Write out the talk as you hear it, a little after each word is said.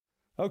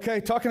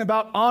Okay, talking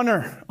about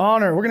honor.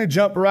 We're going to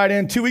jump right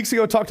in. 2 weeks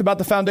ago, talked about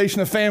the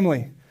foundation of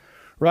family,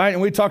 right? And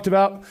we talked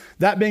about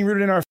that being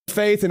rooted in our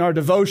faith and our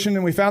devotion,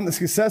 and we found that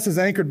success is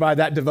anchored by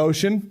that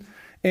devotion.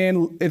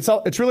 And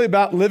it's really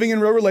about living in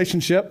real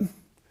relationship,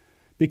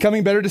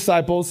 becoming better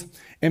disciples,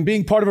 and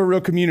being part of a real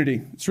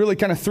community. It's really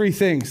kind of three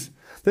things.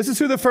 This is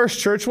who the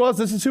first church was.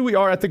 This is who we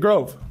are at the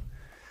Grove.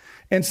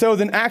 And so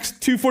then Acts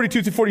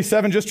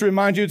 2:42-47, just to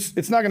remind you,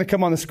 it's not going to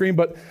come on the screen,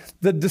 but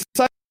the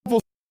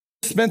disciples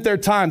spent their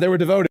time, they were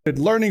devoted,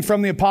 learning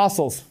from the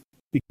apostles,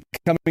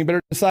 becoming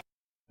better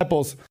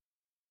disciples,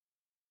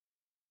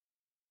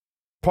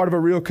 part of a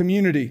real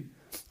community.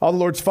 All the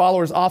Lord's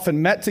followers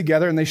often met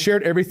together and they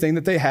shared everything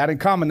that they had in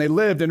common. They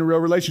lived in a real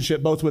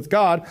relationship, both with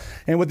God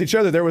and with each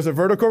other. There was a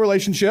vertical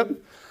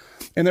relationship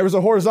and there was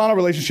a horizontal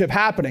relationship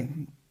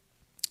happening.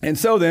 And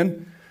so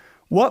then,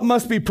 what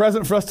must be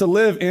present for us to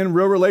live in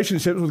real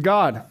relationships with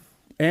God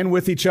and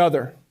with each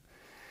other?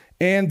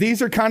 And these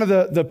are kind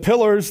of the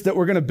pillars that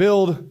we're going to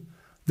build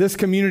this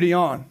community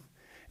on.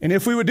 And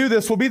if we would do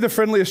this, we'll be the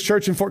friendliest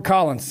church in Fort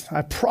Collins.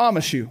 I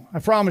promise you.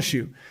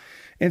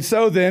 And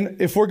so then,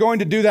 if we're going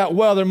to do that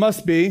well, there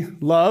must be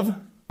love,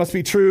 must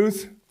be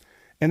truth,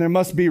 and there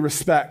must be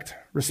respect.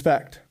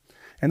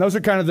 And those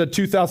are kind of the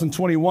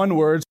 2021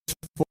 words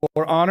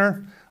for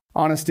honor,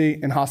 honesty,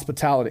 and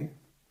hospitality.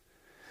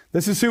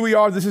 This is who we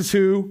are. This is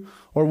who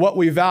or what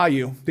we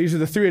value. These are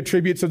the three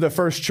attributes of the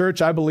first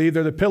church, I believe.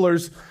 They're the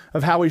pillars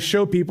of how we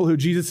show people who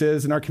Jesus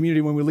is in our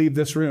community when we leave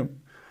this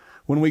room,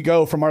 when we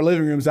go from our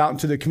living rooms out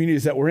into the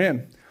communities that we're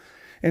in.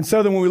 And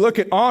so then when we look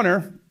at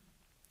honor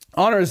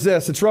is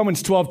this. It's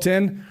Romans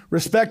 12:10.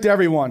 Respect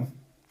everyone.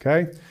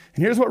 Okay?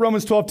 And here's what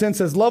Romans 12:10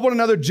 says. Love one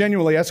another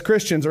genuinely as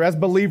Christians or as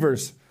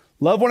believers.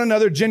 Love one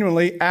another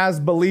genuinely as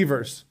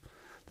believers.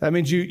 That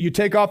means you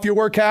take off your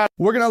work hat.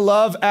 We're going to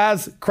love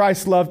as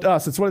Christ loved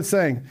us. That's what it's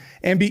saying.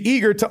 And be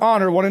eager to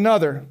honor one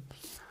another.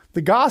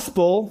 The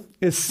gospel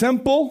is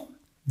simple,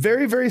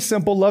 very, very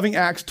simple, loving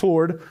acts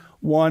toward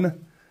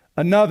one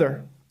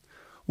another.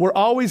 We're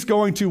always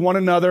going to one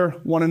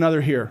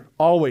another here.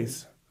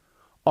 Always.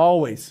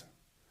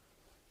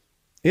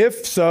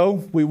 If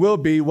so, we will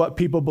be what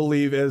people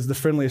believe is the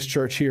friendliest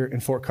church here in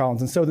Fort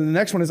Collins. And so then the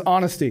next one is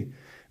honesty.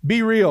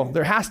 Be real.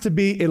 There has to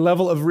be a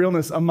level of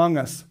realness among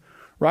us.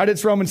 Right?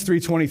 It's Romans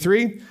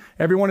 3:23.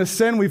 Everyone has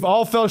sinned. We've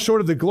all fell short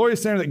of the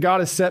glorious standard that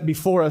God has set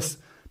before us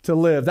to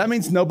live. That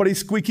means nobody's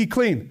squeaky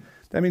clean.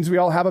 That means we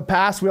all have a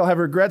past. We all have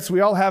regrets. We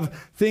all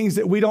have things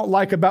that we don't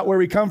like about where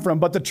we come from.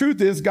 But the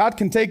truth is, God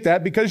can take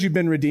that because you've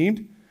been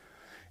redeemed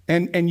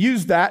and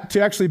use that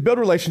to actually build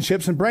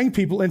relationships and bring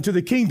people into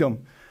the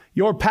kingdom.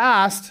 Your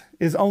past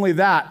is only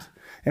that.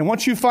 And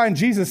once you find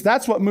Jesus,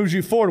 that's what moves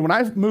you forward. When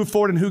I move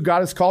forward in who God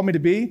has called me to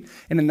be,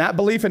 and in that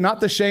belief and not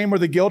the shame or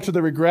the guilt or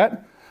the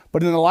regret,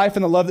 but in the life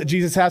and the love that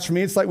Jesus has for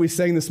me, it's like we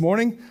sang this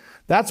morning,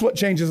 that's what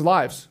changes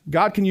lives.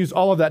 God can use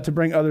all of that to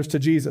bring others to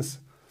Jesus.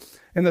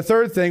 And the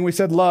third thing we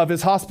said love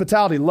is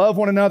hospitality. Love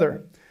one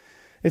another.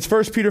 It's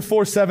 1 Peter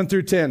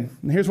 4:7-10.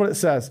 And here's what it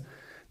says.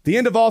 The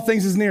end of all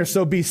things is near,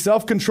 so be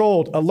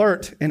self-controlled,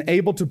 alert, and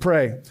able to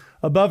pray.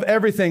 Above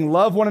everything,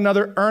 love one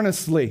another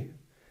earnestly,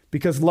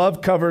 because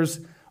love covers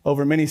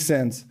over many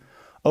sins.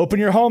 Open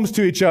your homes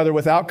to each other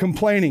without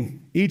complaining.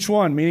 Each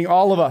one, meaning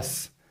all of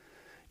us,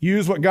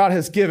 use what God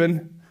has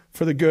given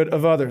for the good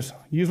of others.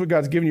 Use what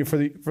God's given you for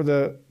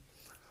the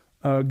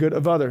good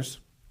of others.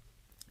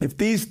 If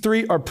these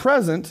three are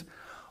present,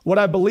 what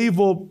I believe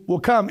will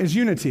come is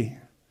unity.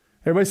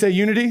 Everybody say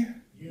unity?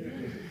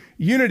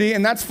 Unity,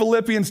 and that's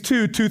Philippians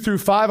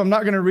 2:2-5. I'm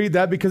not going to read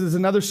that because it's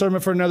another sermon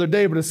for another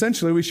day, but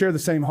essentially we share the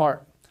same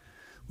heart.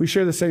 We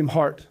share the same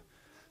heart.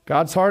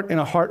 God's heart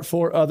and a heart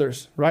for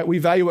others, right? We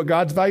value what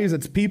God values.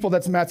 It's people.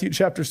 That's Matthew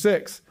chapter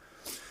 6.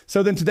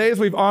 So then today, as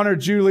we've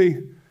honored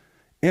Julie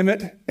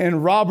Emmett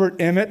and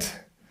Robert Emmett,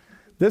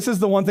 this is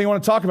the one thing I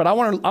want to talk about. I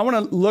want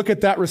to look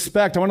at that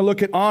respect. I want to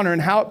look at honor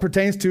and how it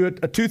pertains to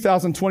a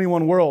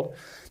 2021 world.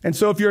 And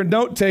so if you're a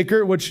note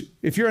taker,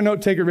 if you're a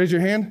note taker, raise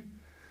your hand.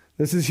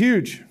 This is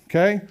huge,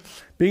 okay?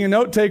 Being a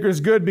note taker is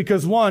good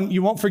because, one,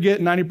 you won't forget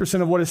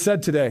 90% of what is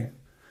said today.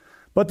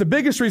 But the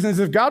biggest reason is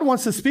if God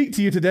wants to speak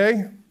to you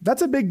today,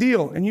 that's a big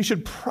deal, and you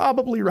should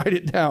probably write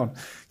it down,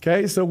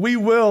 okay? So we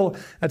will,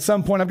 at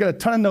some point, I've got a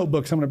ton of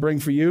notebooks I'm going to bring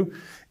for you,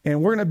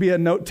 and we're going to be a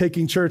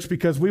note-taking church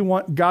because we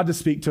want God to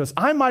speak to us.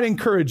 I might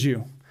encourage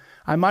you.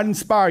 I might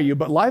inspire you,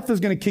 but life is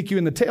going to kick you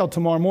in the tail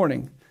tomorrow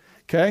morning,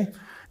 okay?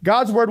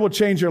 God's word will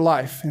change your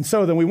life, and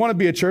so then we want to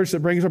be a church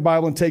that brings our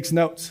Bible and takes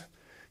notes,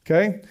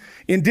 okay?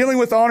 In dealing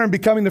with honor and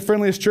becoming the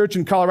friendliest church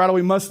in Colorado,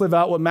 we must live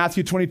out what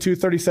Matthew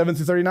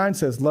 22:37-39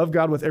 says. Love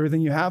God with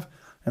everything you have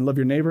and love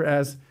your neighbor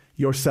as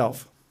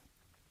yourself,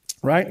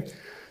 right?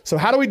 So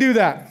how do we do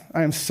that?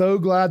 I am so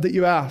glad that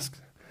you asked.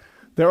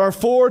 There are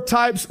 4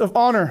 types of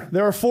honor.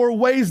 There are 4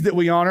 ways that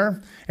we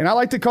honor, and I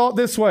like to call it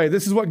this way.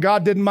 This is what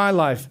God did in my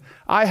life.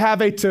 I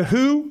have a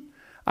to-who.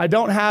 I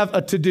don't have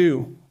a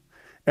to-do.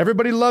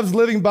 Everybody loves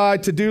living by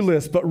to-do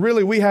lists, but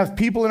really we have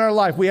people in our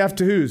life. We have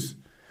to-whos.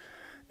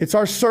 It's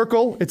our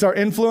circle. It's our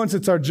influence.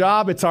 It's our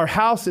job. It's our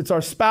house. It's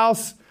our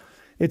spouse.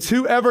 It's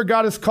whoever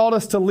God has called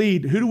us to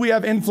lead. Who do we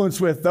have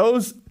influence with?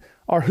 Those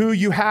are who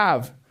you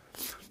have.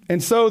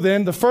 And so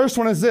then the first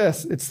one is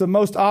this. It's the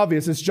most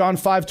obvious. It's John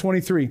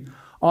 5:23.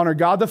 Honor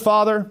God the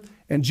Father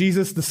and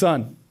Jesus the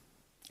Son.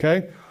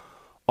 Okay?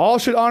 All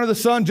should honor the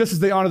Son just as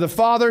they honor the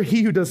Father.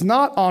 He who does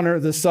not honor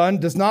the Son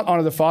does not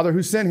honor the Father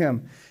who sent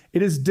him.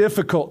 It is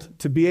difficult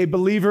to be a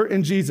believer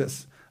in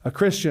Jesus, a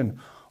Christian,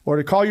 or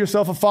to call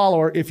yourself a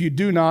follower if you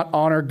do not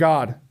honor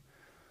God.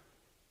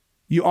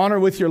 You honor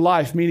with your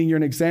life, meaning you're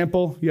an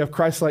example, you have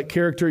Christ-like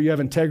character, you have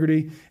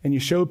integrity, and you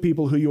show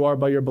people who you are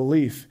by your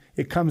belief.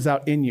 It comes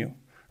out in you,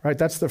 right?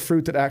 That's the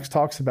fruit that Acts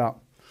talks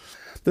about.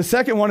 The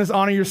second one is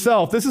honor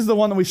yourself. This is the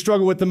one that we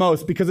struggle with the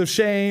most because of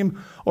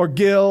shame or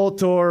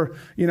guilt or,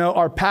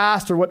 our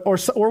past or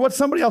what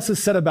somebody else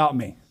has said about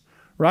me,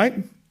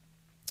 right?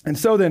 And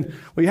so then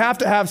we have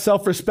to have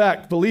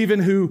self-respect. Believe in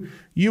who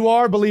you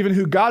are. Believe in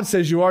who God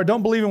says you are.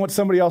 Don't believe in what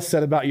somebody else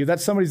said about you.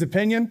 That's somebody's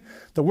opinion.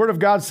 The Word of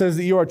God says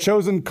that you are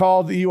chosen,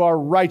 called, that you are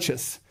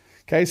righteous.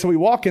 Okay, so we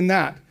walk in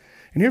that.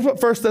 And here's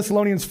what 1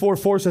 Thessalonians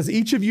 4:4 says.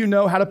 Each of you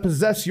know how to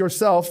possess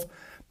yourself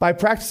by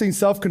practicing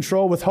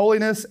self-control with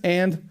holiness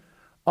and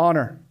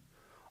honor.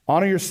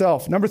 Honor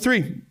yourself. Number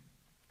 3,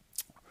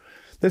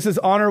 this is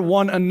honor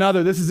one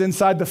another. This is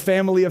inside the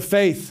family of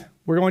faith.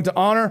 We're going to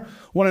honor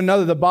one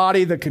another, the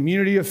body, the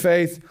community of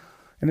faith.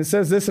 And it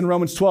says this in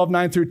Romans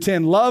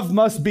 12:9-10. Love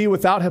must be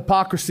without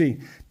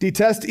hypocrisy.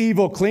 Detest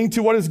evil. Cling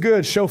to what is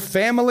good. Show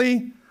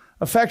family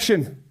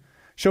affection.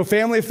 Show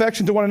family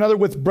affection to one another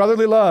with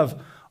brotherly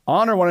love.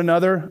 Honor one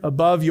another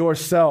above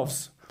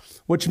yourselves.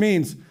 Which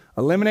means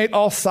eliminate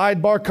all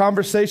sidebar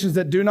conversations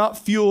that do not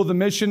fuel the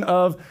mission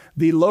of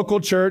the local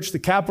church, the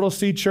capital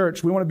C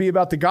church. We want to be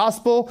about the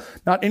gospel,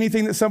 not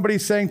anything that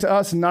somebody's saying to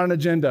us and not an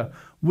agenda.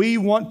 We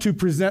want to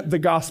present the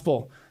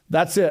gospel.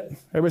 That's it.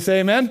 Everybody say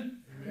amen?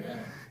 Amen.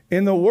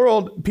 In the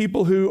world,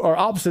 people who are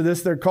opposite of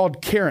this, they're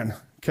called Karen,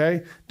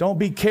 okay? Don't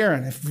be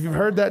Karen. If you've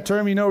heard that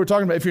term, you know what we're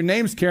talking about. If your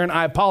name's Karen,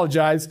 I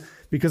apologize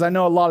because I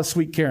know a lot of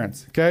sweet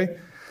Karens, okay?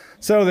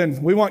 So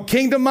then we want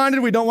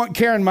kingdom-minded, we don't want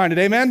Karen-minded,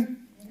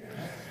 amen?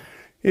 Amen.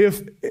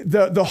 If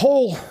the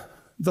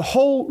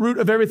whole root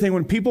of everything,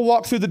 when people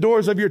walk through the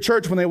doors of your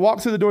church, when they walk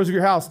through the doors of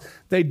your house,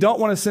 they don't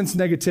want to sense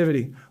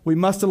negativity. We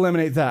must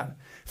eliminate that.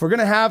 If we're going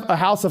to have a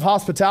house of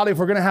hospitality, if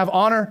we're going to have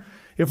honor,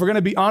 if we're going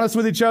to be honest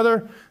with each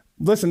other,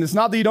 listen, it's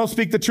not that you don't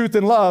speak the truth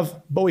in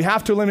love, but we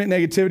have to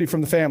eliminate negativity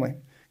from the family.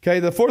 Okay,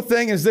 the fourth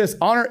thing is this,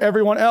 honor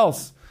everyone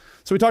else.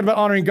 So we talked about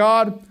honoring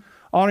God,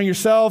 honoring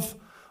yourself,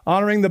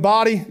 honoring the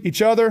body,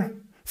 each other.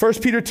 1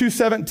 Peter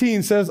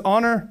 2:17 says,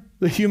 honor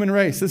the human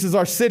race. This is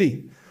our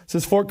city. It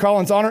says Fort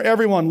Collins, honor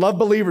everyone, love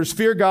believers,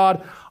 fear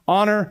God,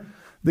 honor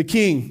the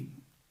King.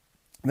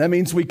 That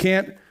means we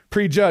can't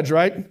prejudge,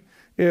 right?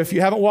 If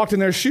you haven't walked in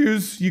their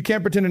shoes, you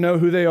can't pretend to know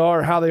who they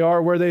are, how they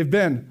are, where they've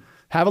been.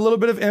 Have a little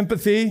bit of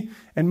empathy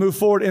and move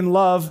forward in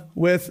love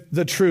with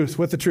the truth,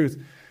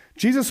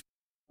 Jesus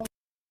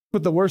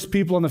with the worst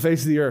people on the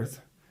face of the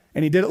earth,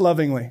 and he did it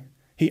lovingly.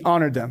 He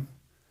honored them.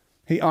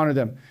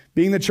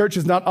 Being the church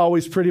is not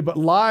always pretty, but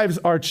lives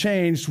are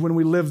changed when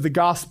we live the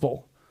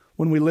gospel,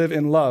 when we live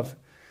in love.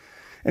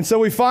 And so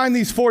we find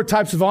these 4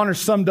 types of honor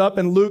summed up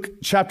in Luke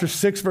chapter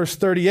 6, verse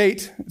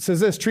 38. It says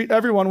this, treat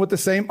everyone with the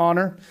same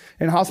honor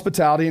and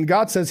hospitality. And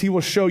God says he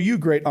will show you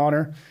great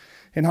honor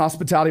and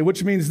hospitality,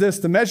 which means this,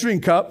 the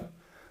measuring cup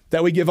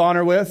that we give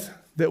honor with,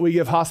 that we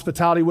give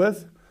hospitality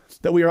with,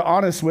 that we are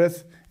honest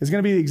with, is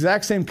going to be the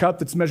exact same cup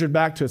that's measured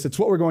back to us. It's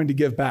what we're going to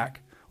give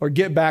back or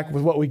get back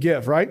with what we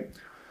give, right?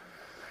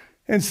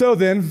 And so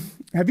then,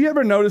 have you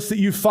ever noticed that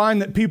you find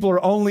that people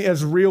are only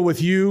as real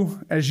with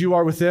you as you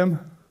are with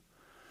them?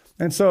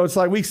 And so it's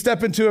like we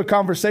step into a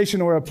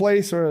conversation or a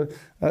place or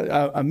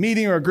a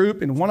meeting or a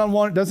group and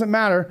one-on-one, it doesn't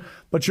matter,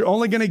 but you're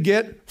only going to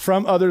get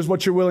from others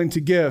what you're willing to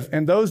give.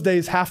 And those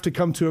days have to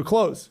come to a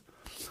close.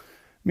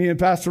 Me and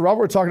Pastor Robert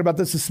were talking about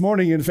this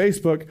morning in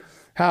Facebook,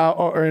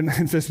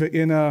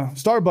 in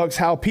Starbucks,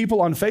 how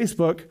people on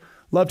Facebook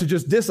love to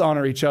just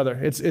dishonor each other.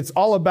 It's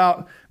all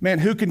about, man,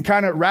 who can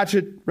kind of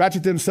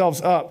ratchet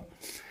themselves up.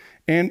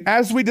 And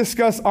as we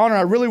discuss honor,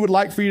 I really would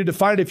like for you to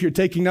define it if you're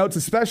taking notes,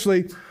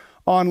 especially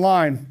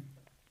online.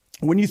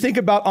 When you think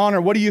about honor,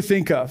 what do you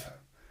think of?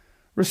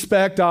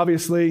 Respect,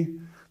 obviously.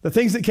 The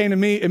things that came to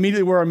me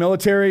immediately were our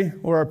military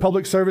or our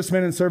public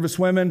servicemen and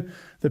servicewomen,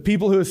 the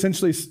people who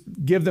essentially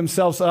give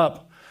themselves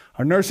up.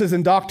 Our nurses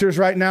and doctors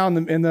right now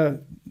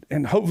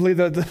and hopefully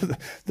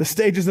the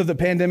stages of the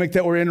pandemic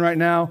that we're in right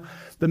now.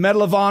 The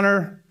Medal of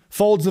Honor,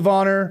 Folds of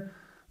Honor,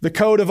 the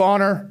Code of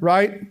Honor,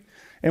 right?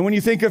 And when you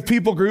think of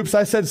people groups,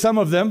 I said some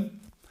of them,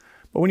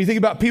 but when you think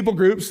about people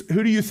groups,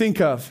 who do you think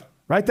of?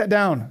 Write that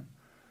down.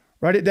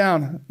 Write it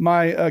down.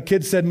 My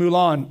kid said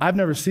Mulan. I've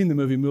never seen the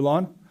movie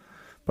Mulan,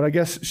 but I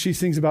guess she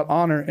sings about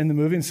honor in the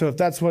movie. And so if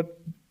that's what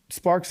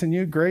sparks in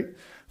you, great.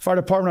 Fire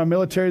department, our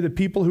military, the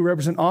people who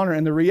represent honor.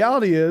 And the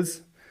reality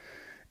is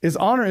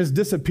honor is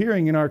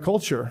disappearing in our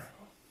culture.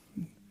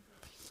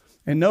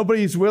 And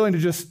nobody's willing to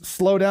just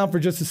slow down for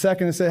just a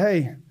second and say,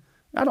 hey,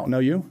 I don't know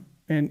you,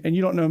 and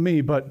you don't know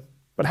me, but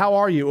how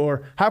are you?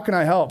 Or how can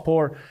I help?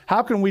 Or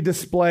how can we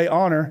display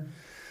honor?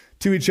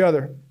 to each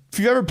other. If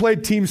you've ever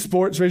played team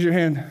sports, raise your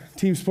hand.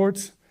 Team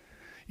sports.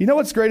 You know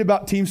what's great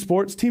about team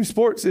sports? Team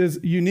sports is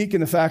unique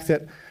in the fact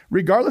that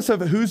regardless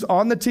of who's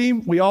on the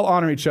team, we all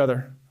honor each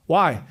other.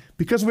 Why?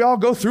 Because we all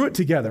go through it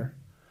together.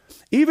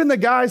 Even the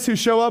guys who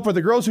show up or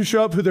the girls who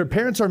show up who their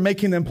parents are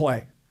making them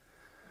play.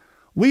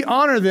 We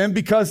honor them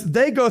because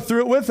they go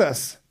through it with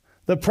us.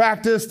 The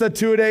practice, the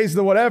two-a-days,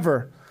 the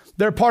whatever.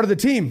 They're part of the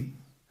team.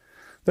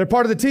 They're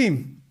part of the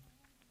team.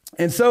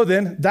 And so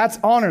then that's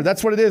honor.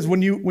 That's what it is.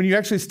 When you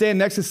actually stand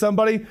next to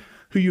somebody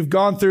who you've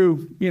gone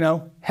through,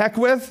 heck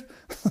with,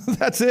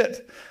 that's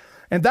it.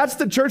 And that's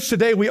the church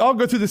today. We all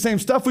go through the same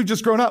stuff. We've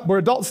just grown up. We're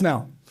adults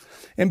now.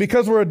 And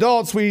because we're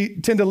adults, we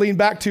tend to lean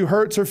back to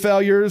hurts or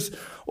failures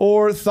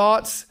or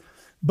thoughts.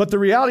 But the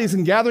reality is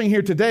in gathering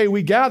here today,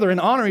 we gather and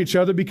honor each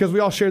other because we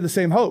all share the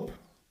same hope.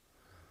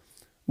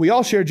 We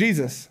all share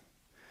Jesus.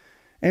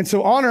 And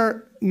so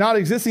honor not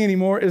existing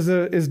anymore is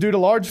due to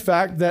large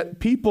fact that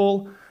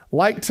people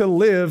like to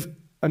live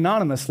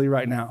anonymously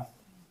right now,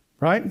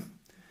 right?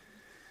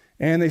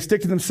 And they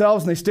stick to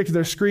themselves and they stick to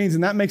their screens,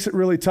 and that makes it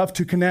really tough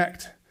to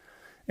connect.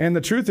 And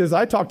the truth is,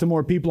 I talk to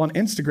more people on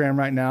Instagram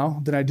right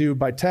now than I do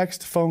by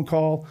text, phone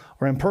call,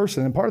 or in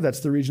person. And part of that's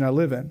the region I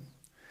live in.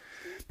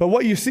 But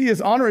what you see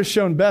is honor is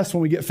shown best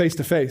when we get face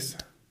to face.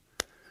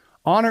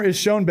 Honor is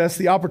shown best.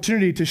 The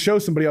opportunity to show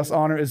somebody else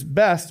honor is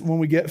best when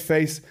we get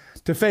face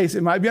to face.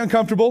 It might be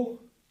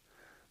uncomfortable,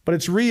 but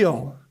it's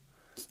real.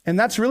 And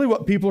that's really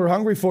what people are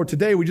hungry for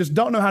today. We just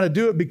don't know how to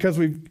do it because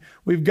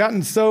we've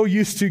gotten so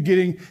used to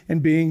getting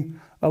and being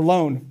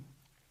alone.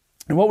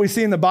 And what we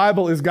see in the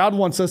Bible is God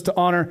wants us to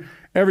honor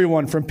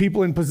everyone, from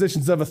people in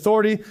positions of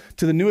authority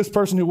to the newest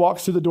person who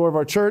walks through the door of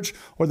our church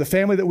or the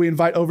family that we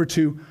invite over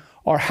to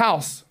our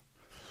house.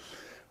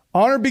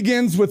 Honor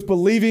begins with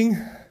believing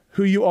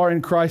who you are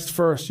in Christ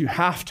first. You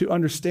have to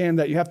understand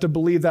that. You have to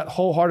believe that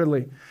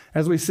wholeheartedly.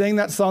 As we sang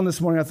that song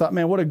this morning, I thought,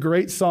 man, what a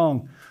great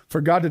song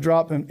for God to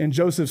drop in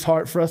Joseph's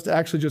heart, for us to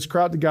actually just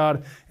cry out to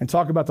God and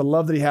talk about the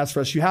love that he has for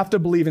us. You have to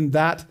believe in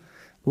that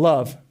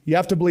love. You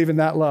have to believe in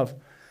that love.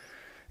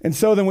 And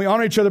so then we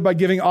honor each other by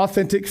giving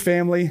authentic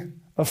family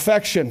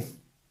affection.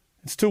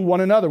 It's to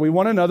one another. We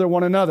one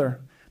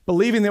another,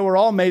 believing that we're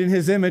all made in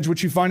his image,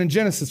 which you find in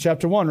Genesis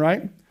chapter 1,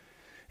 right?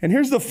 And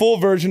here's the full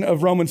version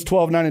of Romans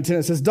 12, 9 and 10.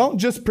 It says, don't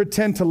just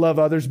pretend to love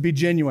others, be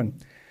genuine.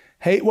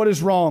 Hate what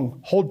is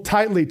wrong. Hold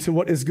tightly to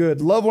what is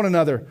good. Love one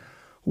another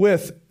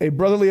with a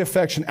brotherly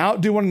affection.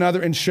 Outdo one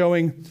another in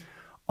showing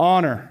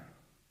honor.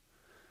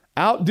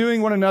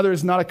 Outdoing one another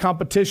is not a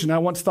competition. I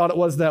once thought it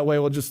was that way.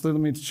 Well, just let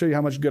me show you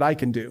how much good I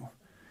can do.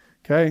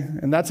 Okay?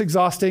 And that's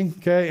exhausting,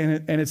 okay?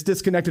 And it's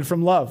disconnected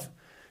from love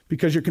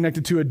because you're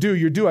connected to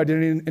your do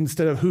identity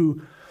instead of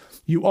who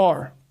you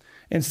are.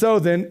 And so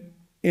then,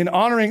 in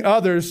honoring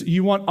others,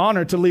 you want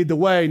honor to lead the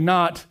way,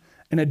 not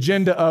an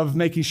agenda of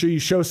making sure you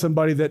show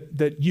somebody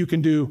that you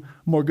can do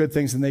more good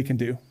things than they can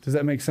do. Does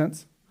that make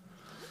sense?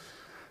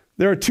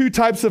 There are two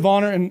types of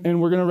honor, and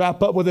we're going to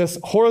wrap up with this: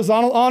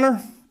 horizontal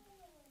honor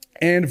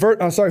and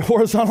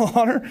horizontal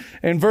honor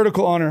and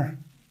vertical honor.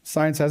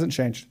 Science hasn't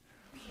changed.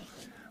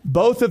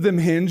 Both of them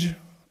hinge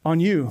on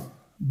you.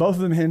 Both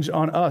of them hinge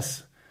on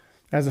us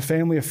as a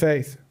family of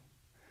faith.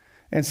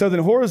 And so then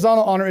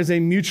horizontal honor is a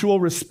mutual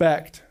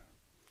respect.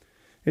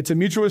 It's a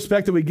mutual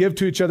respect that we give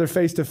to each other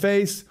face to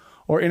face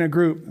or in a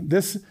group.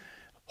 This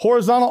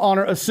horizontal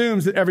honor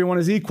assumes that everyone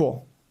is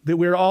equal, that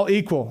we're all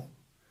equal.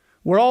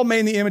 We're all made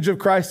in the image of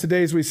Christ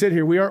today as we sit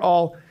here. We are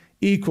all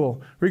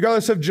equal.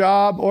 Regardless of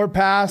job or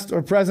past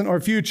or present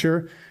or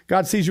future,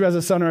 God sees you as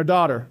a son or a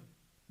daughter.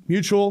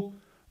 Mutual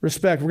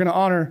respect. We're going to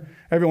honor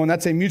everyone.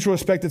 That's a mutual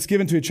respect that's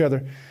given to each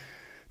other.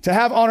 To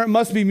have honor, it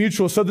must be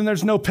mutual, so then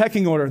there's no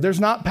pecking order.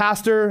 There's not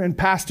pastor and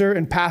pastor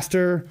and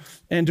pastor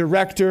and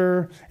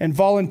director and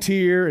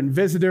volunteer and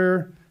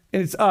visitor.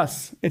 And it's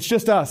us. It's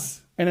just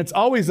us. And it's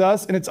always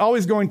us, and it's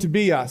always going to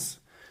be us.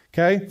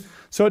 Okay?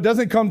 So it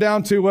doesn't come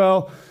down to,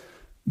 well,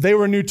 they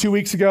were new 2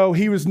 weeks ago.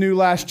 He was new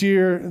last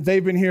year.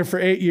 They've been here for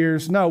 8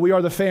 years. No, we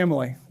are the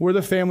family. We're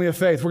the family of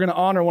faith. We're going to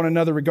honor one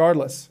another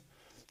regardless.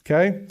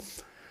 Okay?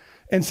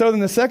 And so then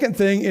the second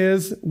thing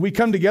is we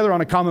come together on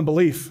a common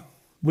belief.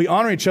 We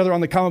honor each other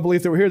on the common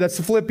belief that we're here. That's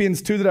the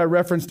Philippians 2 that I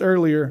referenced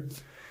earlier.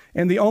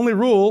 And the only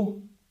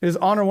rule is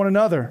honor one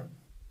another.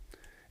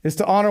 Is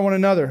to honor one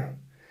another.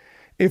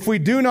 If we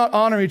do not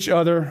honor each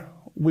other,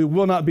 we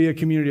will not be a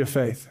community of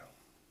faith.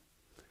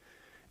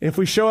 If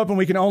we show up and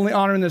we can only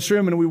honor in this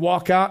room and we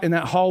walk out in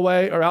that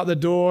hallway or out the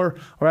door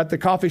or at the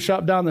coffee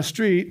shop down the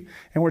street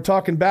and we're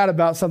talking bad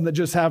about something that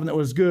just happened that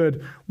was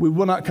good, we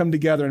will not come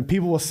together. And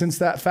people will sense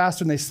that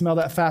faster and they smell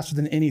that faster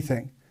than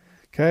anything.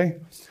 Okay?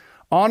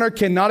 Honor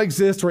cannot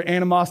exist where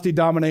animosity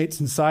dominates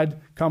and side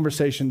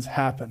conversations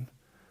happen.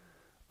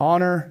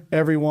 Honor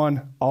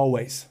everyone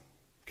always.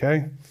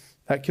 Okay?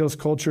 That kills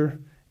culture,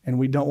 and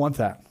we don't want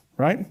that,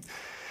 right?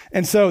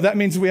 And so that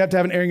means we have to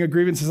have an airing of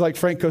grievances like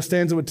Frank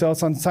Costanza would tell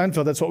us on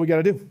Seinfeld. That's what we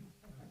got to do.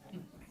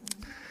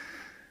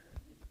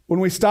 When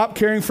we stop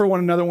caring for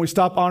one another, when we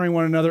stop honoring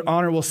one another,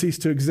 honor will cease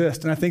to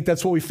exist. And I think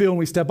that's what we feel when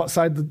we step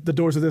outside the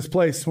doors of this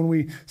place, when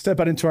we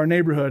step out into our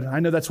neighborhood. I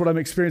know that's what I'm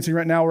experiencing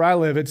right now where I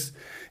live.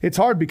 It's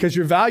hard because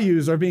your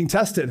values are being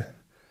tested,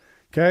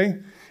 okay?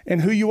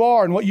 And who you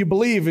are and what you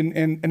believe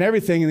and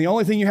everything. And the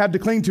only thing you have to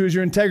cling to is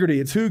your integrity.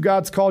 It's who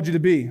God's called you to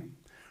be,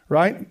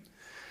 right?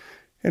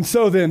 And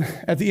so then,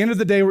 at the end of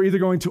the day, we're either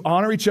going to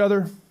honor each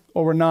other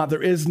or we're not.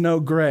 There is no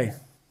gray.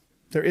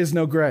 There is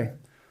no gray.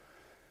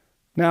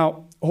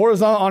 Now,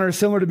 horizontal honor is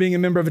similar to being a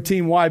member of a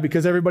team. Why?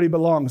 Because everybody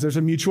belongs. There's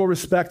a mutual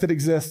respect that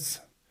exists,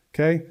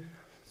 okay?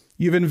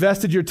 You've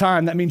invested your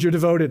time. That means you're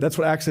devoted. That's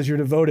what Acts says, you're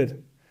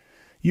devoted.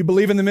 You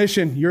believe in the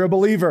mission. You're a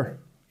believer.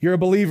 You're a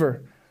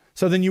believer.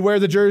 So then you wear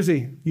the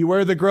jersey. You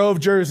wear the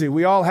Grove jersey.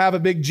 We all have a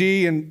big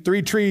G and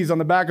 3 trees on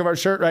the back of our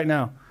shirt right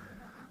now.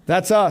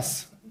 That's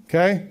us,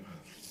 okay?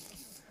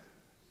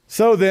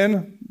 So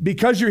then,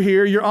 because you're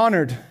here, you're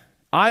honored.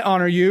 I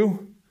honor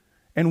you,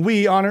 and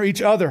we honor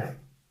each other.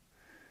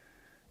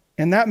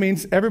 And that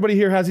means everybody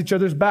here has each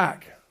other's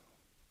back.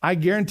 I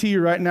guarantee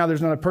you right now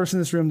there's not a person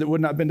in this room that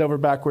would not bend over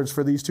backwards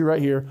for these two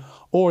right here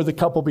or the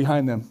couple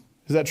behind them.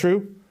 Is that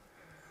true?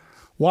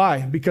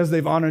 Why? Because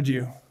they've honored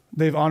you.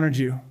 They've honored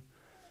you.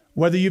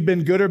 Whether you've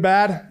been good or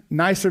bad,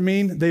 nice or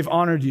mean, they've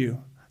honored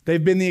you.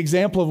 They've been the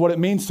example of what it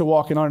means to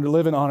walk in honor, to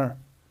live in honor.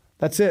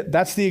 That's it.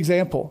 That's the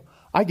example.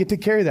 I get to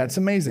carry that. It's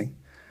amazing.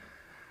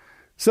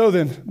 So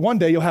then, one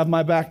day you'll have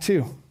my back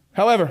too.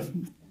 However,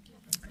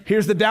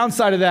 here's the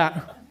downside of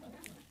that.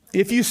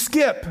 If you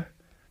skip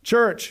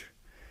church,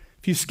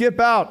 if you skip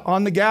out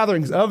on the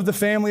gatherings of the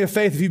family of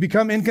faith, if you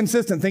become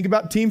inconsistent, think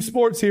about team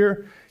sports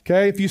here,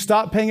 okay? If you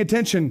stop paying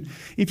attention,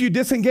 if you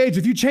disengage,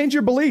 if you change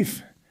your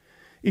belief,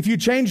 if you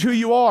change who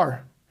you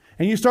are,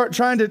 and you start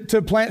trying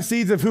to plant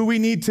seeds of who we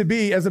need to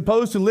be as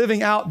opposed to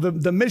living out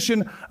the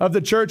mission of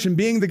the church and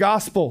being the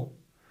gospel,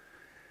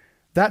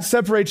 that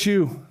separates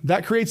you.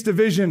 That creates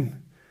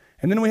division.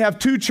 And then we have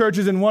 2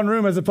 churches in one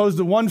room as opposed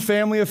to one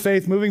family of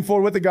faith moving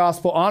forward with the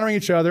gospel, honoring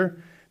each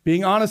other,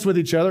 being honest with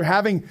each other,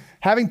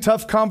 having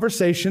tough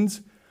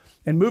conversations,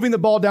 and moving the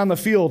ball down the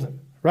field,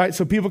 right,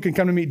 so people can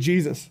come to meet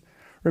Jesus.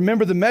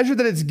 Remember, the measure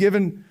that it's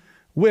given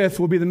with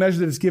will be the measure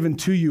that it's given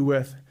to you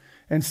with.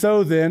 And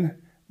so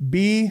then,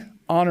 be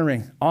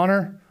honoring.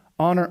 Honor,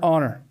 honor,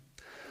 honor.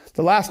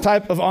 The last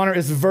type of honor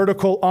is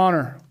vertical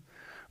honor.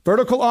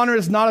 Vertical honor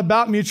is not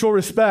about mutual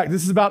respect.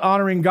 This is about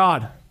honoring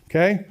God,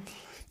 okay?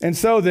 And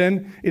so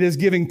then, it is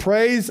giving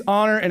praise,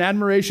 honor, and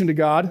admiration to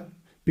God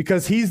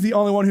because he's the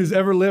only one who's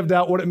ever lived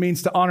out what it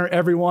means to honor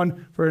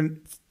everyone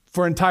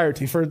for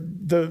entirety,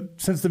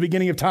 since the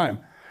beginning of time,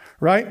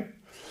 right?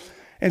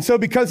 And so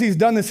because he's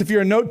done this, if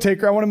you're a note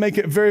taker, I want to make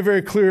it very,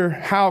 very clear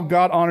how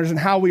God honors and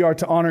how we are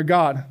to honor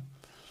God.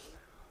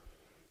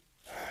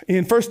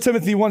 In 1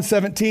 Timothy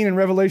 1:17 and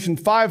Revelation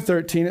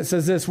 5:13, it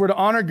says this: we're to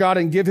honor God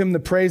and give him the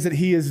praise that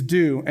he is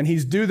due. And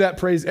he's due that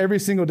praise every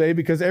single day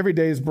because every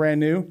day is brand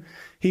new.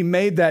 He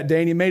made that day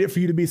and he made it for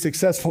you to be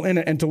successful in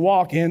it and to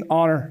walk in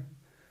honor,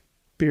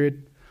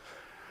 period.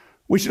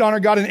 We should honor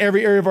God in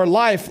every area of our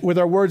life with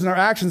our words and our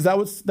actions.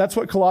 That's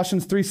what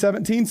Colossians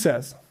 3:17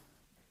 says.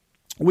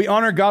 We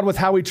honor God with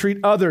how we treat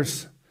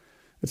others.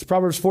 It's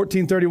Proverbs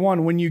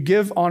 14:31. When you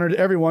give honor to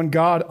everyone,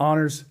 God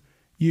honors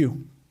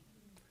you.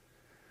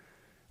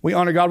 We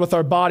honor God with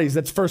our bodies.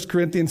 That's 1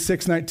 Corinthians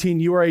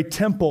 6:19. You are a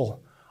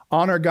temple.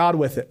 Honor God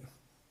with it.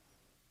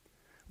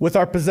 With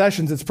our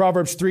possessions, it's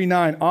Proverbs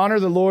 3:9. Honor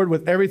the Lord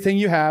with everything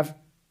you have.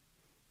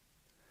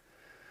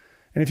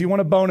 And if you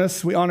want a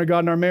bonus, we honor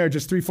God in our marriage.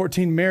 It's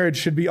 3:14. Marriage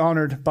should be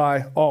honored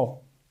by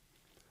all.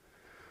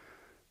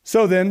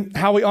 So then,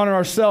 how we honor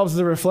ourselves is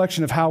a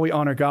reflection of how we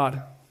honor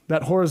God.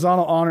 That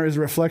horizontal honor is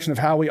a reflection of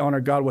how we honor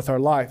God with our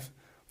life.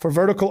 For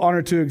vertical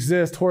honor to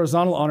exist,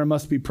 horizontal honor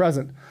must be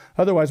present.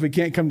 Otherwise, we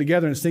can't come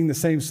together and sing the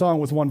same song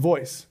with one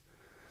voice.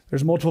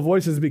 There's multiple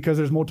voices because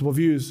there's multiple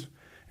views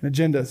and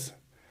agendas.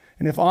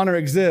 And if honor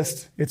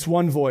exists, it's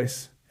one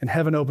voice, and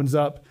heaven opens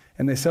up,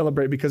 and they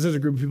celebrate because there's a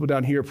group of people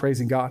down here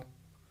praising God.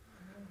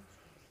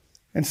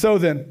 And so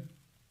then,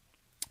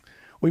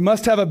 we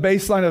must have a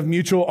baseline of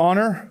mutual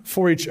honor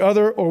for each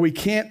other, or we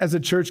can't, as a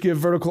church, give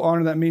vertical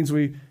honor. That means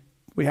we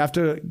have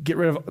to get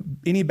rid of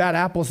any bad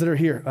apples that are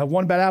here.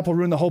 One bad apple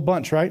ruined the whole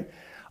bunch, right?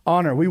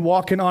 Honor. We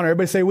walk in honor.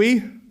 Everybody say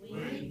we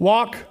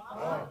walk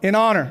in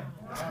honor.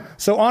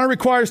 So honor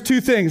requires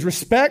 2 things.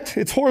 Respect,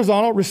 it's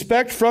horizontal,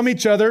 respect from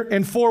each other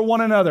and for one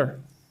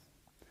another.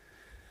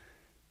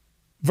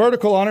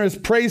 Vertical honor is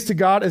praise to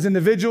God as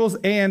individuals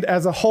and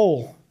as a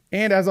whole.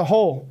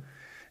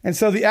 And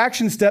so the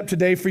action step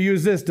today for you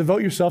is this: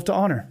 devote yourself to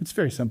honor. It's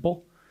very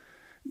simple.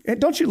 And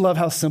don't you love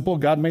how simple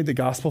God made the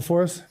gospel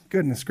for us?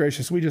 Goodness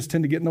gracious, we just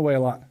tend to get in the way a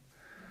lot.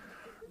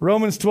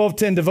 Romans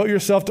 12:10, devote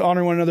yourself to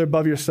honor one another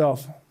above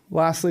yourself.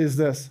 Lastly is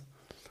this: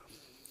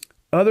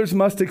 others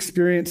must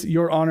experience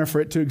your honor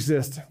for it to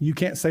exist. You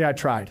can't say, I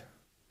tried.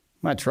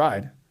 I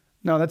tried.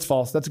 No, that's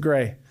false. That's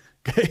gray.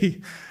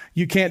 Okay?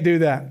 You can't do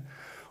that.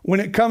 When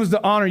it comes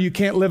to honor, you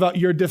can't live out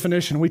your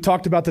definition. We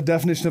talked about the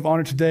definition of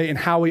honor today and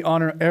how we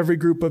honor every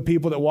group of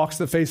people that walks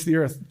the face of the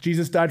earth.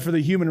 Jesus died for the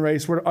human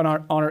race. We're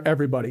to honor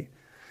everybody,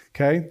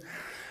 okay?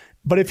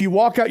 But if you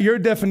walk out your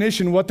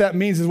definition, what that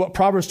means is what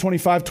Proverbs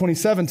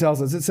 25:27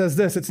 tells us. It says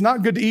this, it's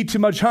not good to eat too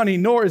much honey,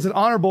 nor is it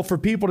honorable for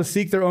people to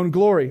seek their own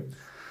glory.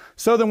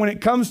 So then when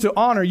it comes to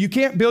honor, you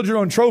can't build your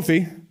own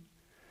trophy,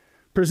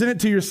 present it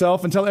to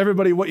yourself, and tell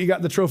everybody what you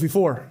got the trophy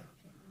for.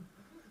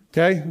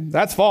 Okay?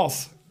 That's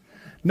false.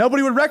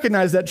 Nobody would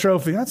recognize that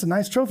trophy. That's a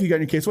nice trophy you got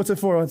in your case. What's it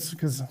for? Well, it's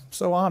because I'm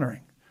so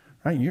honoring.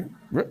 Right?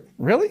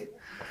 Really?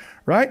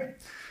 Right?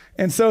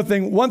 And so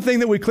one thing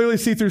that we clearly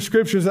see through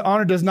Scripture is that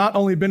honor does not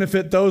only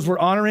benefit those we're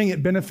honoring,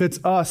 it benefits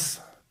us.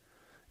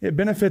 It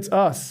benefits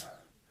us.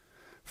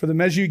 For the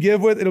measure you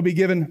give with, it'll be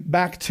given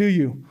back to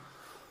you.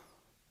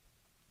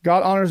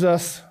 God honors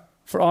us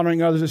for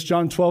honoring others. It's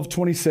John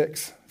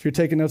 12:26. If you're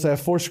taking notes, I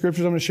have 4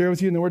 scriptures I'm going to share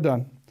with you, and then we're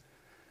done.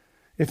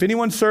 If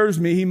anyone serves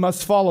me, he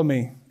must follow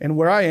me. And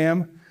where I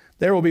am,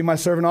 there will be my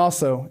servant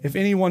also. If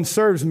anyone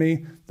serves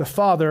me, the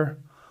Father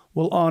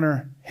will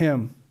honor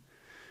him.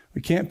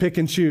 We can't pick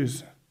and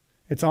choose.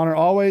 It's honor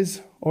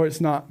always, or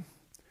it's not.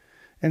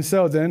 And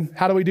so then,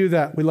 how do we do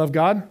that? We love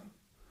God.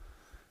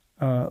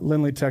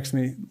 Lindley texted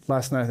me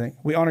last night, I think.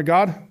 We honor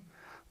God.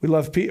 We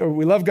love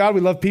God,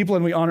 we love people,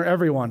 and we honor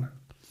everyone.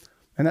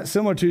 And that's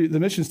similar to the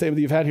mission statement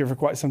that you've had here for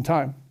quite some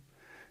time.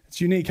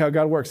 It's unique how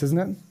God works, isn't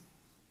it?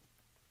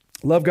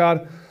 Love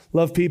God,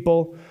 love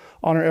people,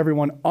 honor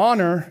everyone.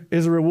 Honor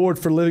is a reward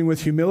for living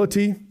with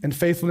humility and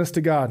faithfulness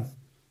to God.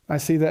 I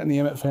see that in the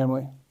Emmett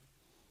family.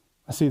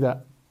 I see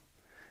that.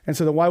 And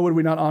so then why would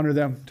we not honor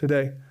them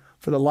today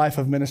for the life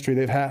of ministry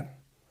they've had?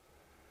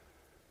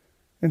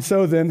 And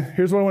so then,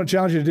 here's what I want to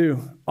challenge you to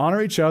do.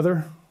 Honor each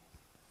other,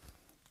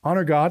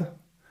 honor God,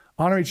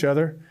 honor each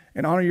other,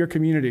 and honor your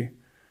community.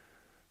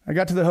 I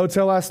got to the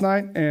hotel last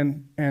night,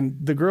 and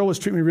the girl was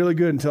treating me really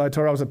good until I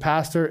told her I was a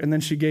pastor, and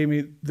then she gave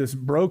me this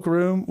broke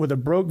room with a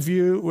broke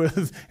view,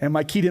 and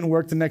my key didn't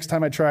work the next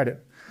time I tried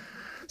it.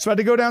 So I had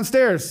to go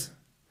downstairs,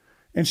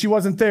 and she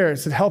wasn't there. It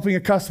said, helping a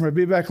customer,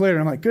 be back later.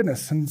 I'm like,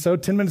 goodness. And so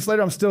 10 minutes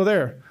later, I'm still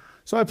there.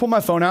 So I pull my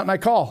phone out, and I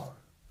call.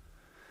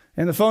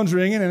 And the phone's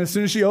ringing, and as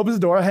soon as she opens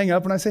the door, I hang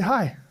up, and I say,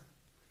 hi.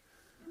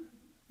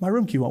 My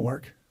room key won't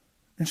work.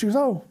 And she goes,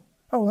 oh,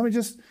 let me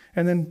just,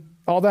 and then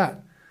all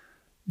that.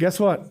 Guess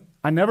what?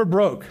 I never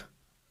broke.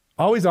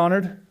 Always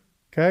honored,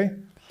 okay?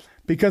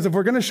 Because if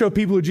we're going to show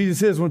people who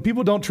Jesus is, when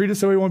people don't treat us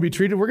the way we want to be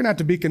treated, we're going to have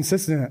to be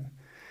consistent in it.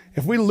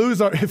 If we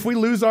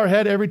lose our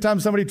head every time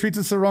somebody treats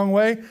us the wrong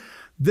way,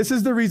 this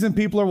is the reason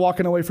people are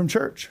walking away from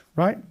church,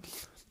 right?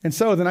 And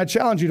so then I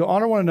challenge you to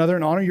honor one another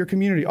and honor your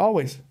community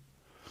always.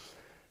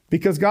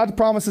 Because God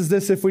promises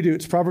this if we do.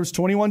 It's Proverbs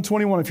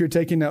 21:21 if you're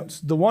taking notes.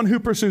 The one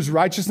who pursues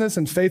righteousness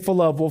and faithful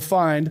love will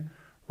find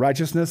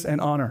righteousness and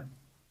honor.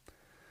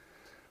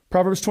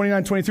 Proverbs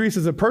 29:23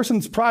 says, a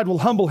person's pride will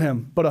humble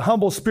him, but a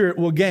humble spirit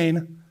will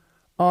gain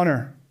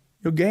honor.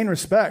 You'll gain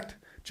respect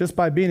just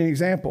by being an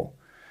example.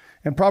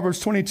 And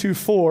Proverbs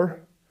 22:4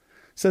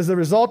 says, the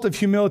result of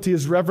humility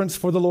is reverence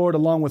for the Lord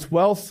along with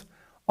wealth,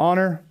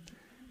 honor,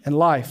 and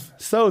life.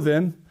 So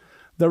then,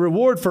 the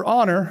reward for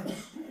honor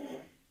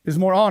is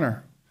more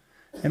honor.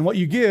 And what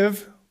you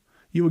give,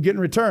 you will get in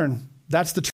return. That's the